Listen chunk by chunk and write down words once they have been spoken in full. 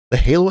The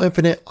Halo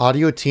Infinite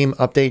audio team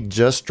update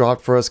just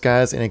dropped for us,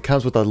 guys, and it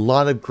comes with a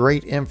lot of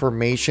great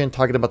information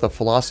talking about the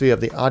philosophy of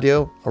the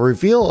audio, a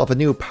reveal of a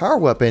new power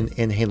weapon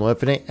in Halo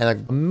Infinite, and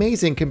an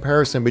amazing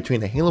comparison between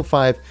the Halo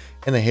 5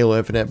 and the Halo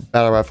Infinite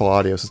battle rifle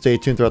audio. So stay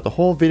tuned throughout the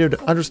whole video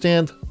to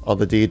understand all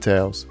the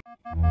details.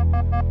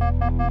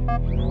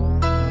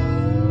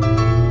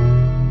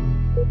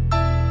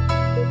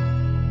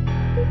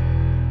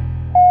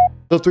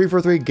 So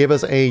 343 gave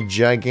us a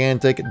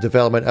gigantic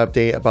development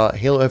update about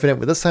Halo Infinite,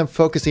 with this time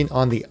focusing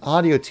on the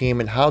audio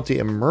team and how to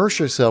immerse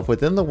yourself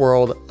within the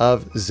world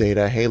of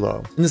Zeta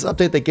Halo. In this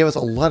update, they gave us a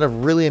lot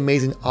of really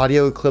amazing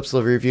audio clips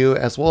of review,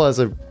 as well as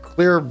a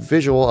clear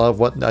visual of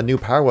what a new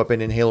power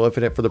weapon in Halo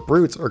Infinite for the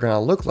brutes are going to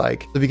look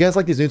like. So if you guys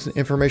like these news and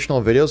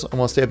informational videos and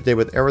want to stay up to date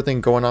with everything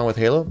going on with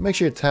Halo, make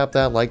sure you tap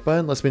that like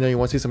button. Lets me know you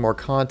want to see some more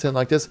content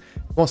like this. If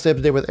you want to stay up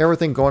to date with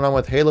everything going on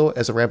with Halo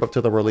as a ramp up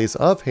to the release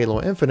of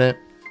Halo Infinite,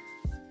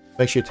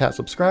 make sure you tap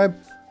subscribe.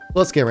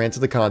 Let's get right into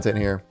the content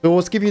here. So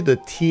let's give you the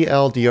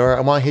TLDR. I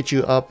want to hit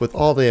you up with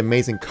all the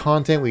amazing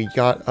content we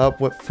got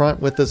up front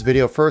with this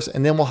video first,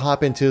 and then we'll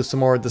hop into some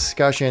more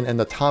discussion and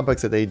the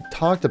topics that they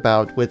talked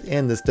about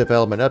within this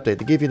development update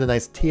to give you the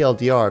nice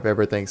TLDR of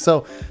everything.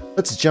 So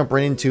let's jump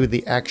right into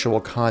the actual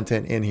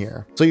content in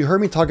here. So you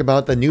heard me talk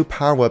about the new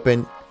power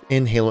weapon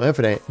in Halo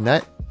Infinite, and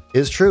that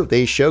is true.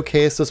 They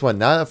showcased this one,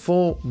 not a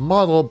full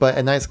model, but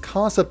a nice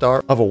concept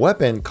art of a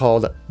weapon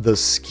called the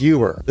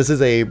Skewer. This is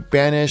a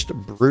banished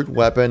brute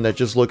weapon that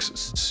just looks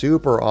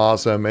super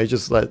awesome. It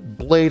just that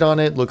blade on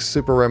it looks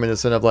super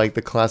reminiscent of like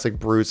the classic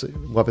brutes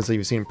weapons that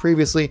you've seen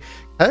previously.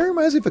 Kind of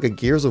reminds me of like a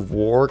Gears of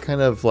War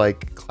kind of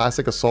like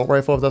classic assault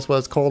rifle, if that's what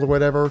it's called or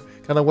whatever,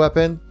 kind of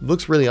weapon.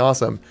 Looks really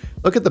awesome.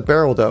 Look at the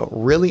barrel though,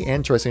 really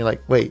interesting.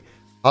 Like, wait,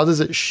 how does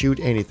it shoot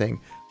anything?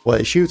 Well,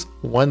 it shoots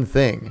one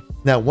thing.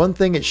 Now, one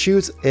thing it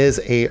shoots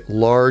is a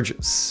large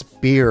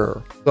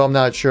spear. So I'm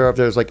not sure if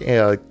there's like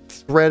a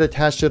thread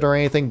attached to it or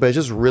anything, but it's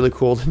just really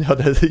cool to know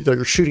that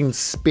you're shooting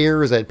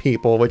spears at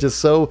people, which is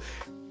so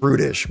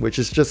brutish, which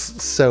is just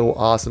so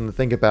awesome to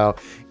think about.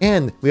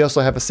 And we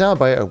also have a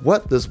soundbite of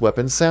what this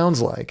weapon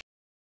sounds like.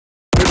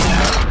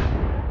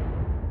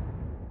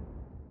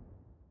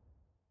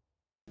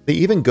 They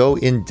even go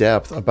in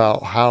depth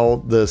about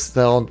how the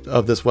sound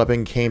of this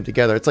weapon came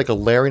together. It's like a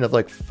layering of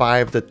like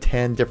 5 to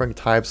 10 different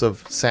types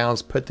of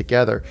sounds put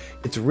together.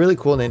 It's really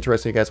cool and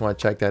interesting. You guys want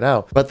to check that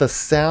out. But the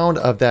sound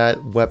of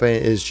that weapon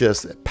is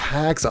just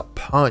packs a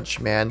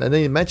punch, man. And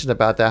then you mentioned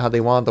about that, how they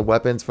wanted the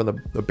weapons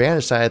from the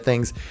banished side of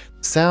things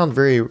sound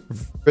very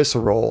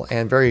visceral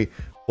and very,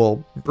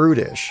 well,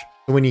 brutish.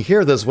 When you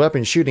hear this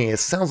weapon shooting, it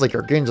sounds like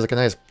you're getting just like a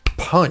nice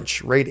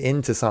punch right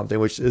into something,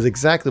 which is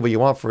exactly what you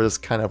want for this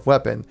kind of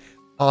weapon.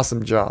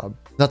 Awesome job.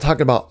 Now,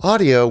 talking about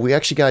audio, we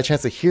actually got a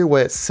chance to hear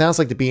what it sounds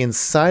like to be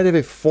inside of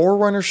a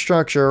Forerunner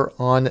structure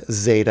on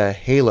Zeta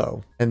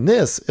Halo. And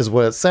this is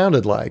what it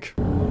sounded like.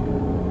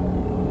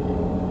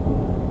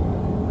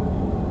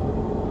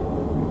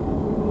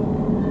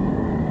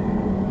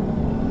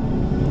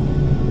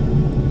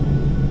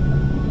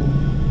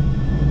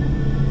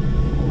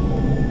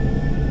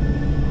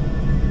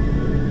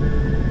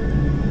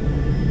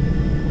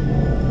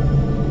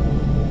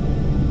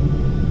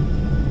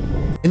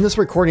 In this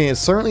recording, it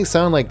certainly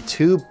sounded like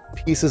two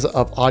pieces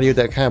of audio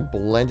that kind of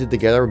blended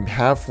together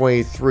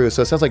halfway through.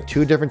 So it sounds like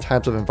two different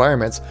types of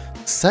environments.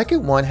 The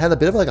second one had a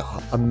bit of like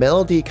a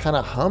melody kind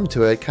of hum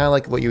to it, kind of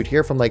like what you would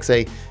hear from like,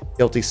 say,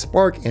 Guilty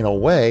Spark in a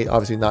way.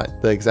 Obviously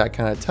not the exact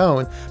kind of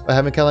tone, but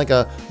having kind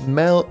of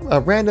like a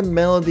random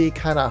melody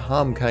kind of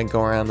hum kind of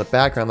going around in the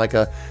background, like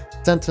a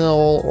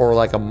Sentinel or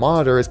like a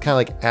monitor is kind of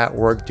like at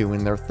work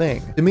doing their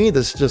thing. To me,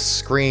 this just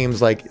screams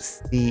like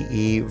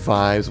CE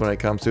vibes when it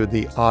comes to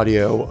the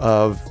audio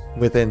of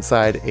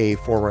inside a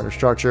Forerunner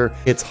structure.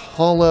 It's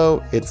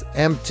hollow, it's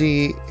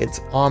empty,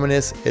 it's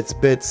ominous, it's a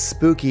bit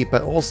spooky,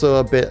 but also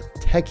a bit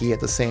techy at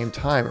the same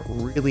time.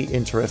 Really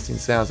interesting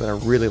sounds, and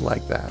I really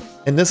like that.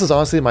 And this is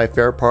honestly my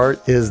favorite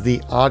part, is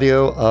the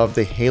audio of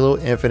the Halo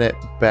Infinite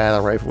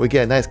battle rifle. We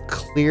get a nice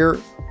clear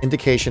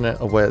indication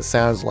of what it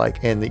sounds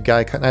like, and the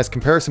got a nice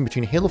comparison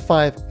between Halo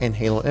 5 and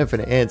Halo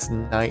Infinite, and it's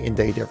night and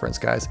day difference,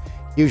 guys.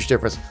 Huge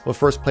difference. We'll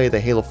first play the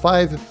Halo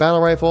 5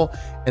 battle rifle,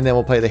 and then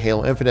we'll play the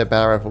Halo Infinite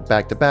battle rifle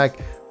back to back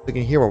so you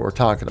can hear what we're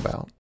talking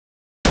about.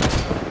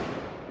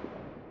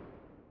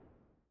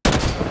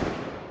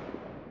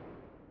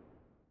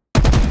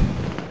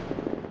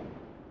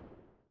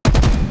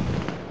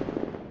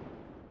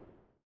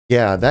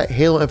 Yeah, that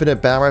Halo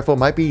Infinite battle rifle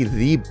might be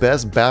the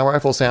best battle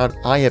rifle sound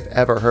I have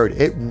ever heard.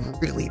 It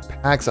really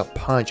packs a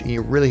punch, and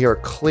you really hear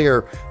a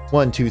clear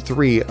 1, 2,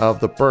 3 of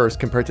the burst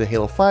compared to the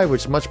Halo 5,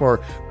 which is much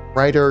more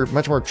brighter,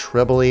 much more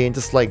trebly, and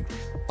just like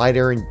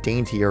lighter and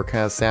daintier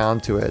kind of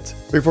sound to it.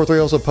 343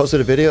 also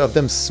posted a video of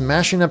them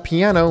smashing a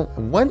piano,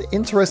 and one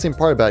interesting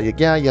part about it,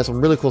 yeah, you have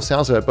some really cool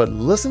sounds to it, but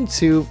listen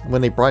to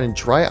when they brought in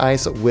dry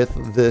ice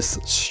with this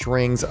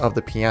strings of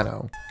the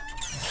piano.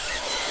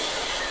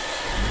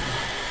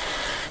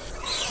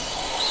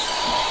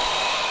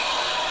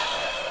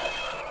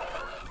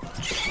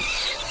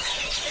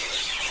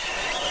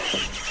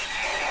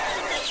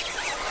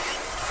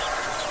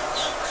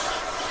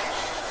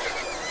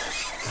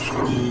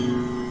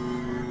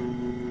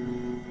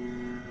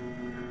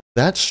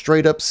 That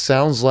straight up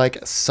sounds like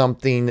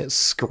something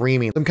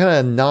screaming, some kind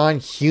of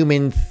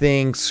non-human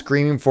thing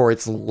screaming for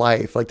its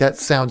life. Like, that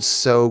sounds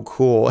so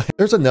cool.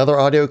 There's another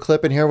audio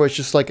clip in here where it's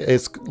just like,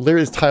 it's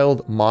literally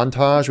titled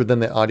montage within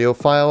the audio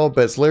file,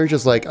 but it's literally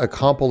just like a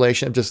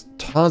compilation of just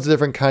tons of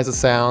different kinds of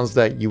sounds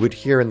that you would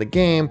hear in the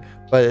game.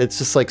 But it's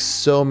just like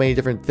so many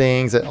different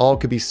things that all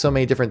could be so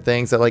many different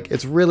things that like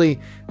it's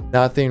really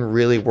nothing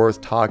really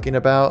worth talking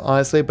about,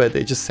 honestly, but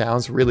it just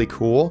sounds really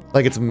cool.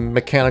 Like, it's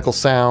mechanical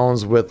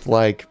sounds with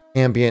like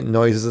ambient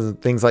noises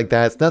and things like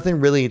that. It's nothing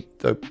really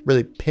to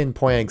really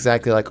pinpoint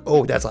exactly like,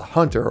 oh, that's a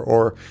hunter,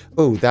 or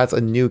oh, that's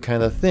a new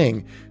kind of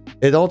thing.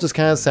 It all just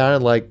kind of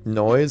sounded like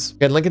noise.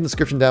 Again, link in the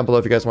description down below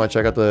if you guys want to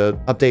check out the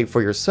update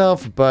for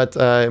yourself. But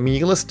I mean, you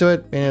can listen to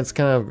it and it's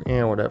kind of, you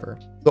know, whatever.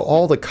 So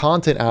all the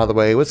content out of the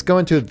way, let's go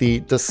into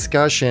the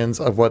discussions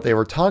of what they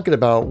were talking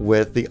about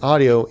with the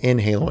audio in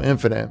Halo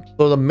Infinite.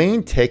 So the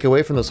main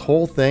takeaway from this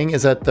whole thing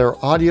is that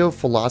their audio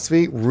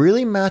philosophy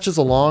really matches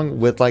along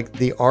with like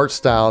the art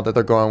style that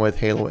they're going with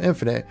Halo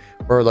Infinite,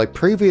 where like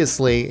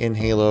previously in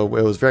Halo,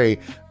 it was very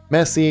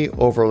messy,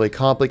 overly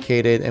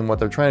complicated, and what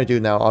they're trying to do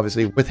now,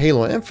 obviously, with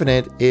Halo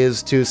Infinite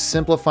is to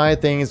simplify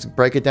things,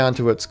 break it down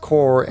to its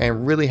core,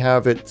 and really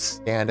have it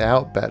stand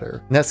out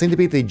better. And that seemed to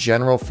be the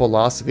general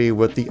philosophy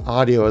with the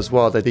audio as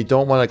well, that they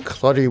don't want to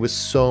clutter you with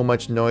so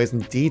much noise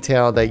and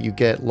detail that you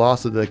get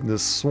lost in the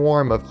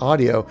swarm of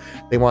audio.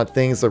 They want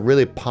things that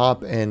really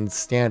pop and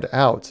stand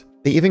out.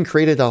 They even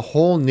created a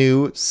whole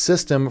new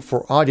system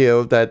for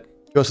audio that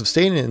Joseph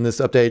stated in this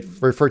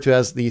update referred to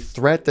as the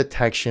threat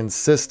detection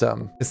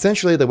system.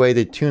 Essentially the way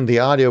they tune the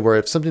audio where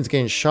if something's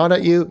getting shot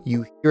at you,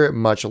 you hear it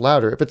much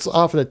louder. If it's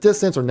off in a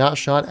distance or not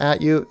shot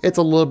at you, it's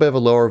a little bit of a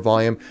lower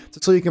volume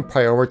so you can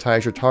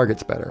prioritize your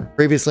targets better.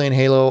 Previously in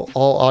Halo,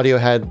 all audio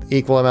had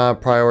equal amount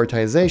of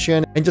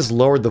prioritization and just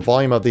lowered the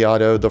volume of the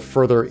audio the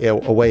further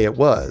away it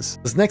was.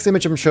 This next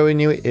image I'm showing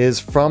you is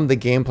from the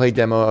gameplay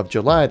demo of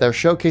July. They're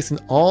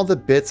showcasing all the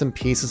bits and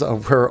pieces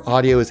of where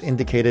audio is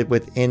indicated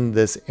within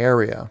this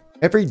area.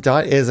 Every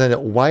dot is a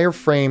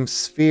wireframe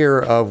sphere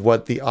of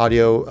what the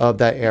audio of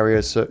that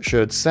area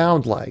should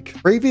sound like.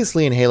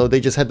 Previously in Halo, they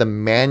just had to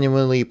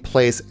manually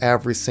place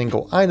every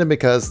single item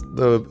because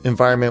the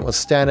environment was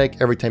static.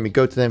 Every time you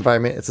go to the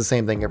environment, it's the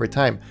same thing every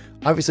time.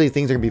 Obviously,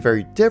 things are going to be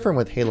very different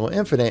with Halo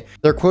Infinite.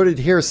 They're quoted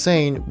here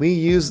saying, "We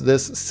use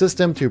this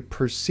system to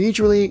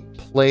procedurally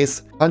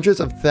place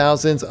hundreds of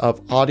thousands of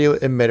audio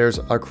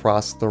emitters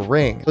across the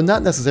ring." So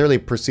not necessarily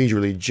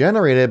procedurally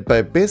generated,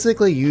 but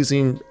basically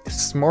using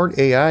smart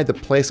AI to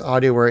place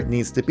audio where it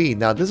needs to be.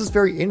 Now, this is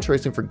very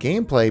interesting for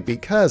gameplay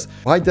because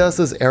why does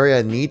this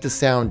area need to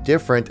sound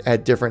different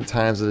at different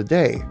times of the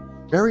day?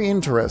 Very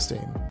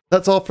interesting.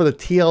 That's all for the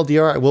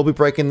TLDR. I will be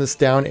breaking this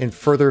down in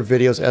further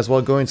videos as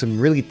well, going some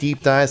really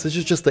deep dives. This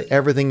is just the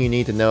everything you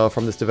need to know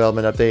from this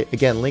development update.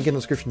 Again, link in the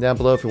description down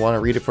below if you want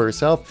to read it for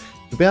yourself.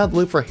 If you've been on the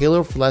loop for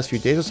Halo for the last few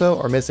days or so,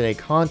 or missed any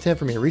content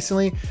from me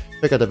recently,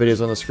 check out the videos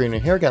on the screen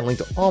right here. I got a link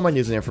to all my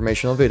news and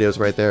informational videos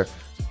right there.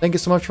 So thank you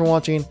so much for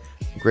watching.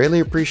 Greatly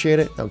appreciate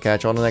it. I'll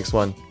catch you on the next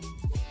one.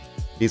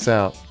 Peace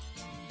out.